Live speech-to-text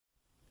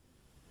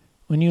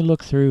when you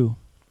look through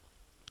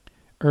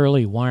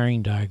early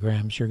wiring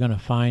diagrams, you're going to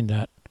find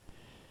that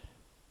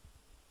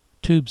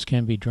tubes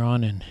can be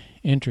drawn in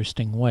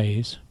interesting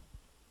ways.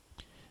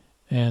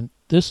 And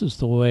this is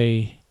the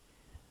way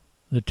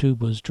the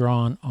tube was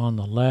drawn on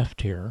the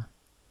left here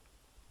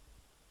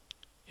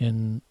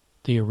in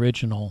the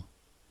original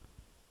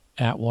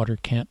Atwater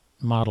Kent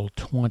Model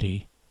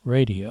 20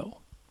 radio.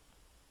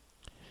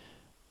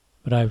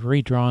 But I've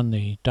redrawn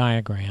the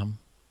diagram,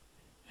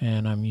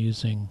 and I'm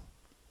using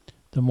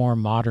the more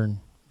modern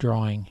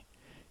drawing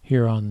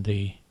here on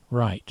the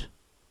right.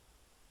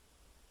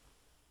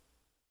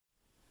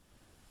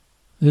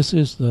 This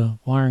is the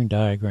wiring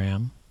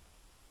diagram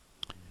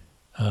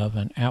of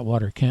an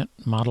Atwater Kent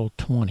Model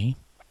 20.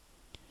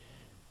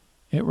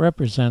 It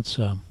represents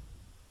a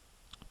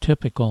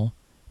typical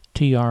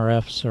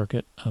TRF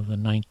circuit of the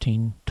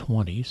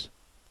 1920s.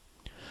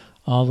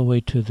 All the way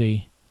to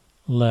the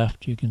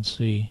left you can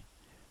see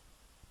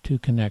two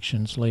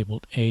connections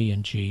labeled A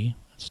and G.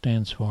 It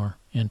stands for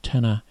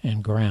antenna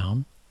and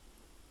ground.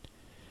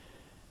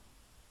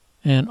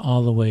 And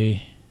all the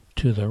way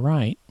to the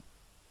right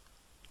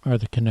are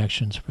the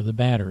connections for the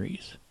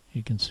batteries.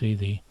 You can see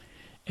the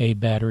A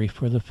battery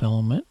for the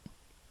filament,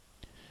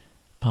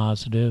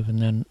 positive,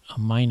 and then a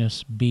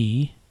minus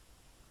B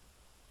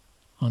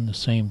on the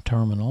same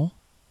terminal.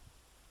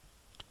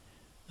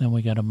 Then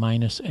we got a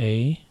minus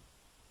A,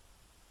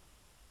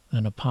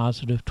 then a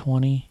positive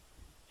 20,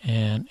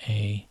 and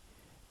a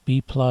B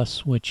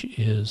plus, which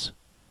is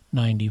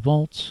 90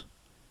 volts.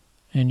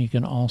 And you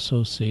can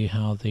also see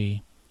how the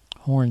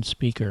horn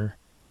speaker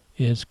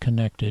is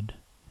connected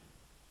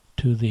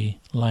to the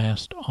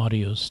last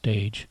audio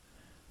stage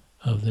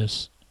of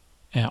this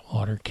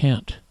Atwater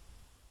Kent.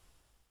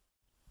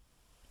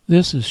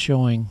 This is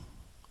showing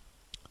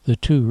the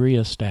two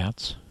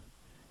rheostats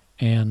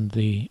and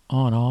the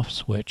on-off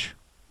switch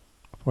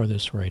for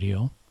this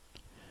radio.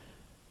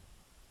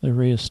 The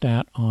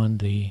rheostat on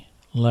the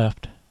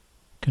left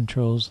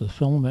controls the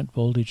filament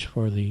voltage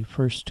for the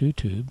first two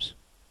tubes,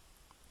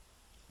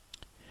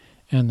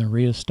 and the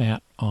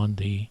rheostat on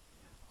the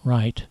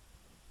right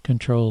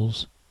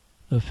controls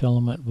the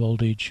filament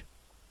voltage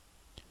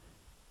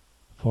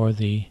for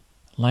the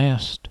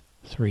last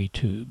three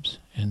tubes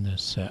in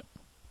this set.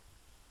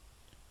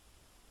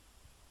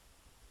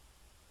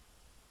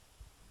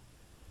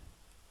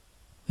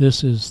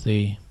 This is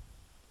the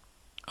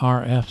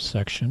RF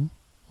section,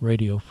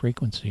 radio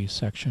frequency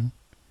section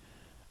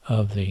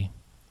of the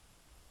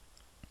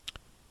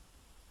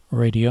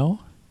radio.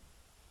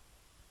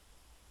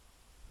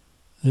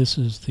 This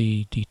is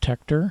the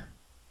detector,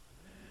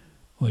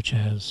 which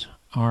has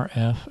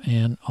RF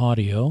and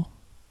audio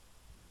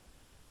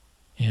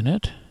in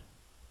it.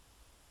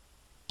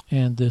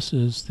 And this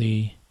is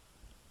the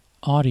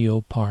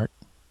audio part,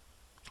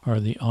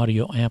 or the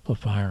audio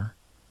amplifier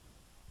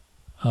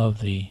of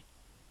the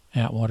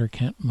Atwater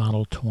Kent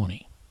Model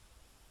 20.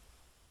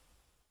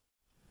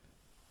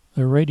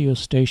 The radio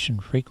station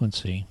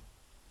frequency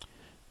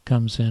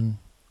comes in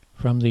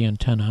from the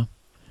antenna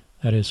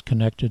that is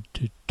connected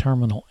to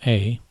terminal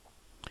A,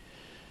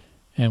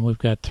 and we've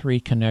got three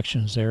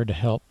connections there to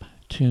help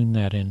tune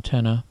that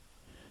antenna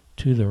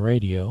to the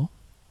radio.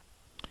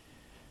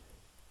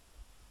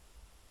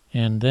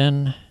 And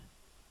then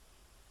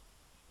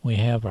we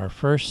have our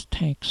first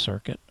tank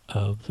circuit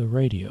of the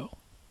radio.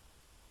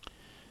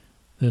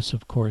 This,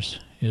 of course,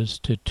 is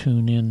to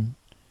tune in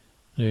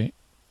the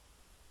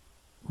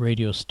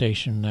radio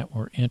station that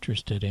we're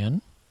interested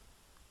in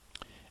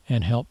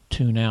and help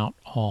tune out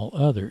all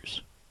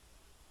others.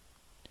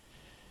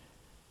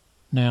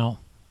 Now,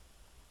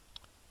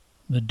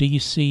 the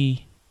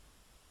DC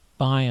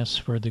bias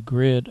for the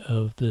grid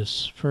of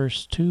this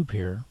first tube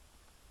here,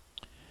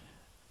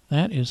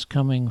 that is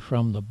coming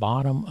from the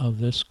bottom of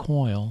this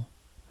coil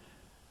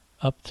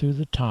up through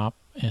the top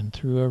and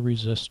through a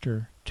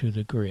resistor to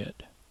the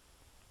grid.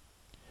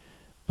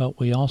 But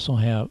we also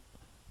have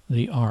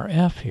the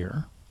RF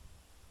here,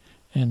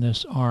 and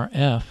this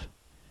RF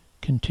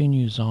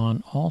continues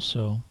on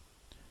also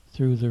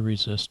through the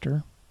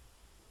resistor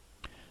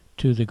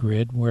to the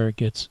grid, where it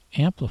gets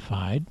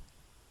amplified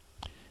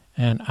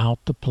and out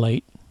the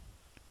plate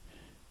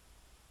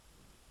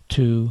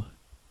to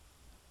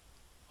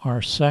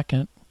our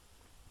second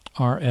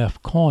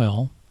RF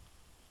coil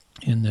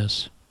in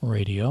this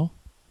radio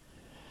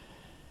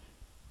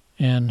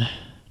and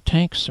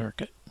tank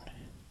circuit.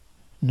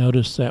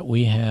 Notice that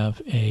we have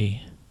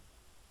a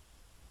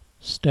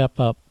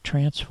step-up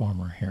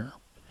transformer here,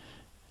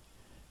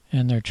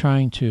 and they're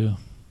trying to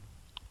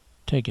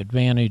take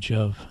advantage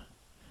of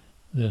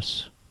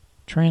this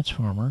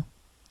transformer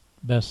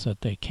best that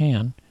they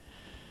can,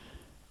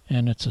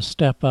 and it's a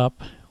step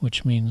up,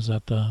 which means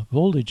that the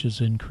voltage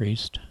is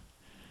increased,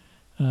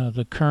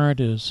 the current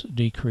is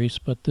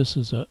decreased, but this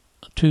is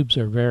tubes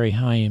are very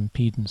high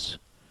impedance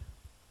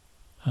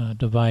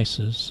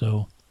devices,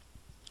 so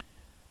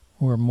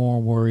we're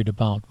more worried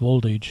about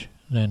voltage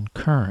than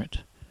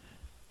current,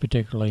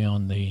 particularly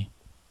on the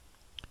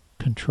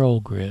control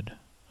grid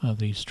of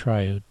these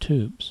triode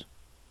tubes.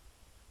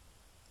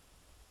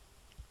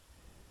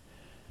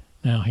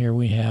 Now here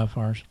we have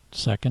our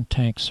second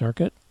tank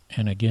circuit,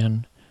 and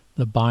again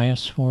the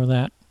bias for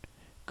that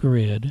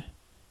grid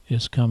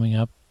is coming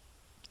up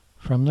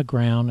from the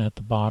ground at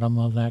the bottom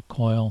of that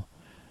coil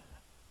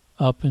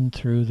up and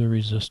through the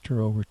resistor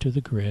over to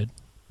the grid,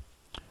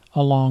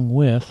 along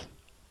with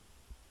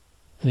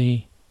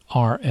the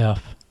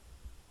RF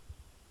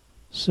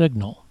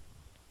signal.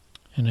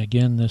 And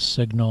again, this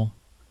signal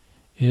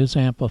is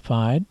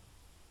amplified,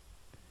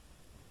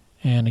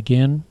 and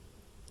again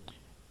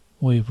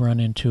we've run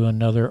into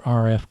another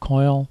RF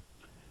coil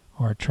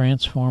or a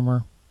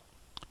transformer,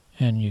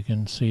 and you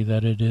can see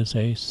that it is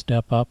a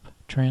step-up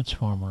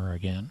transformer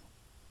again.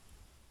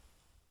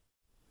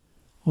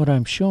 What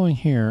I'm showing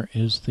here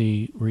is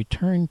the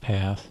return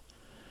path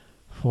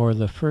for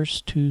the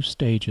first two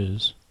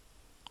stages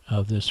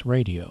of this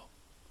radio.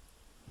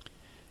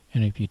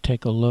 And if you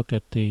take a look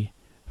at the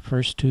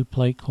first two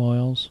plate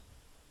coils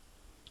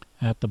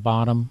at the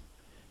bottom,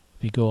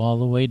 if you go all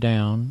the way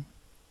down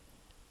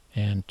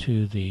and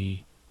to the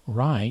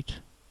right,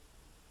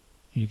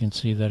 you can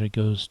see that it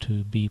goes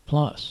to B+.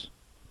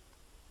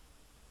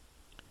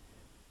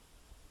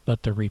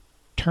 But the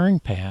return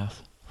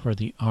path for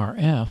the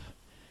RF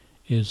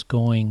is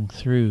going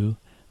through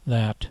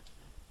that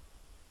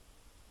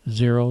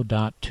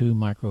 0.2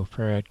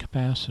 microfarad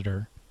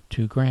capacitor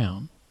to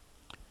ground.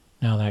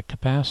 Now that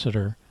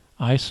capacitor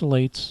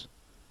isolates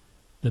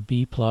the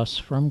B+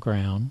 from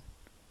ground,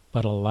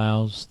 but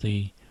allows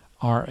the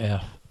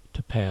RF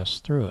to pass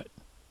through it.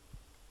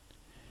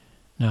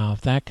 Now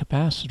if that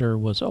capacitor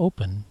was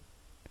open,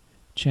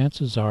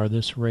 chances are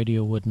this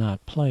radio would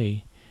not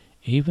play,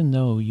 even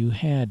though you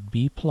had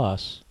B+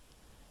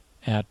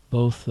 at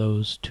both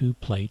those two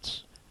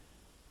plates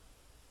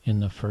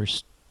in the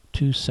first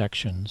two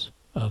sections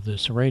of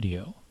this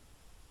radio.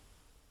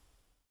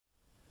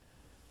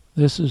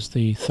 This is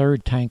the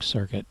third tank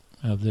circuit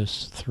of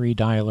this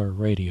 3-dialer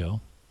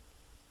radio,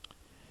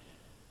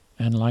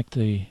 and like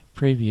the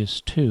previous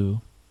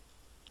two,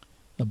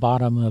 the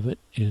bottom of it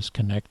is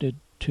connected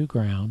to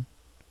ground,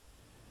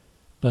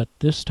 but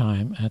this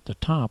time at the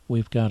top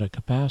we've got a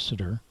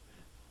capacitor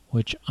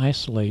which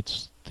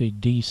isolates the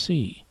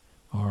DC,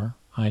 or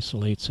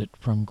isolates it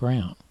from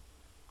ground.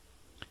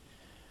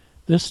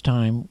 This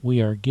time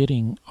we are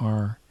getting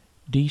our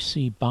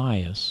DC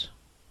bias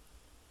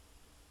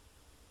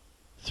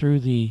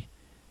through the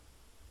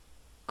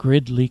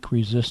grid leak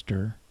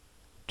resistor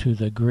to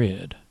the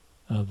grid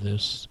of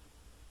this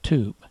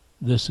tube.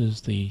 This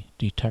is the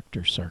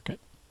detector circuit.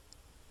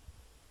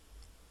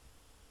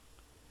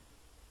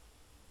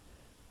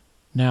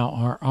 Now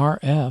our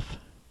RF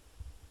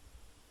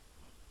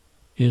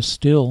is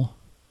still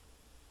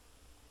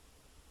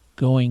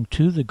going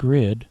to the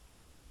grid,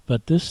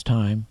 but this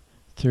time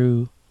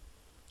through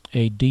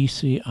a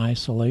DC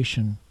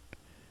isolation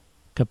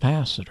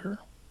capacitor,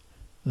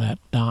 that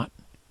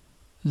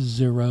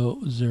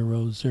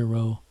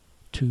 .00025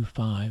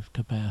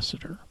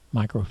 capacitor,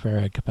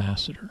 microfarad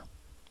capacitor.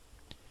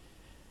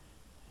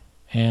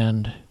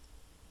 And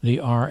the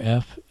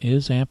RF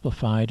is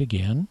amplified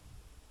again,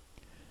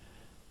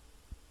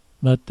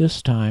 but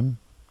this time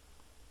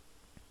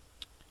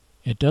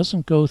it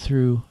doesn't go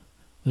through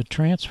the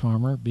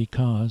transformer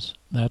because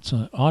that's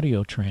an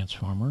audio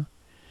transformer.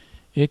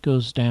 It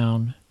goes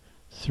down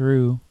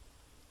through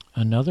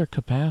another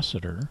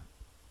capacitor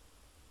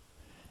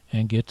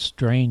and gets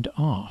drained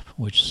off,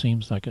 which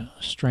seems like a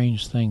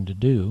strange thing to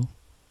do.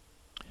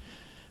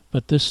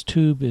 But this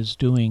tube is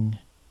doing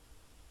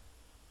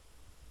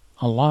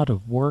a lot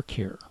of work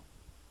here.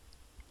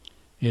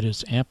 It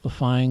is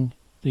amplifying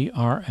the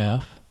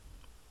RF,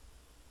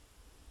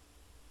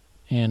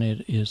 and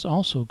it is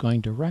also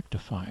going to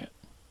rectify it.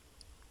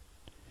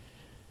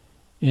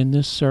 In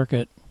this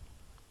circuit,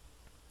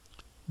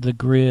 the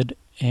grid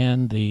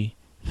and the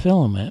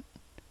filament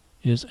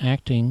is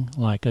acting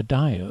like a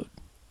diode.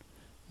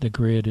 The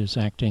grid is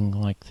acting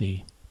like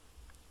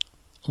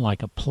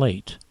a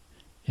plate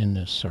in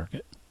this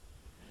circuit.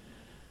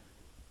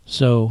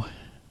 So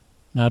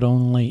not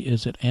only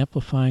is it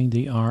amplifying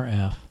the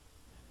RF,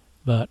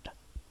 but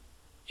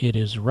it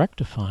is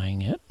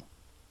rectifying it,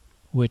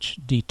 which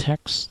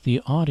detects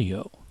the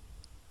audio.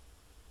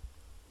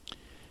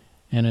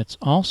 And it's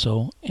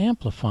also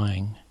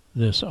amplifying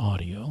this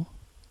audio.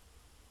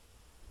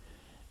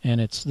 And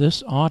it's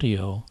this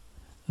audio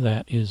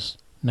that is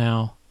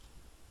now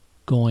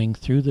going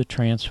through the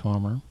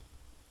transformer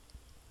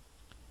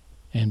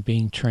and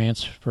being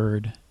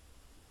transferred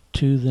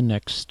to the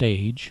next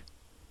stage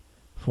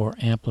for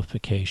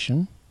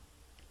amplification.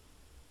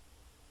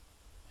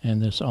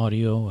 And this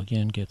audio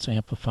again gets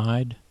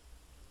amplified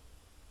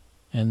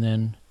and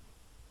then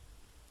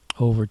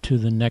over to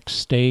the next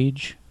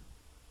stage,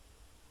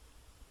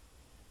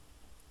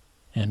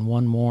 and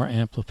one more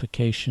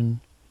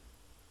amplification,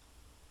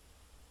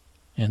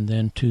 and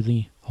then to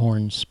the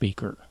horn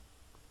speaker.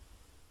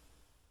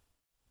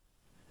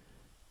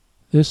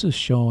 This is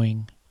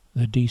showing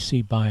the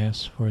DC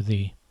bias for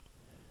the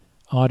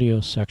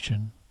audio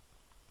section,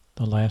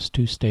 the last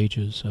two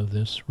stages of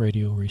this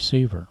radio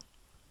receiver.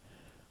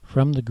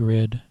 From the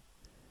grid,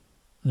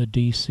 the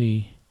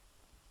DC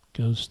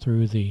goes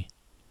through the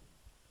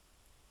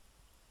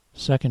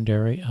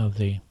secondary of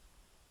the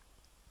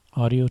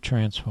audio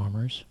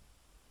transformers,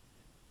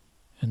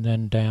 and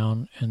then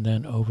down and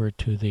then over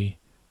to the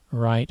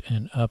right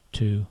and up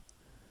to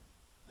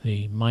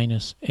the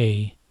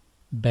 -A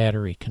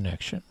battery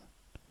connection.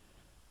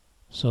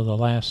 So the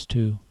last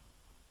two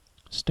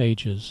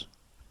stages,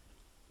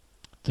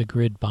 the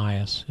grid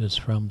bias is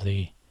from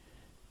the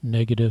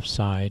negative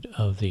side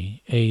of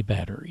the A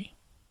battery.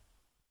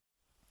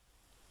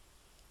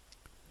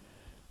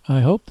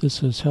 I hope this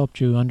has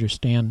helped you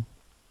understand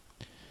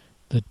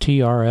the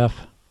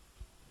TRF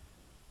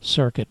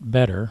circuit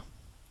better.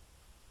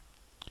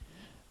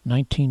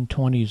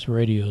 1920s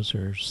radios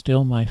are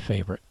still my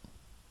favorite.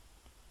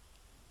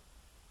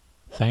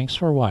 Thanks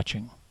for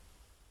watching.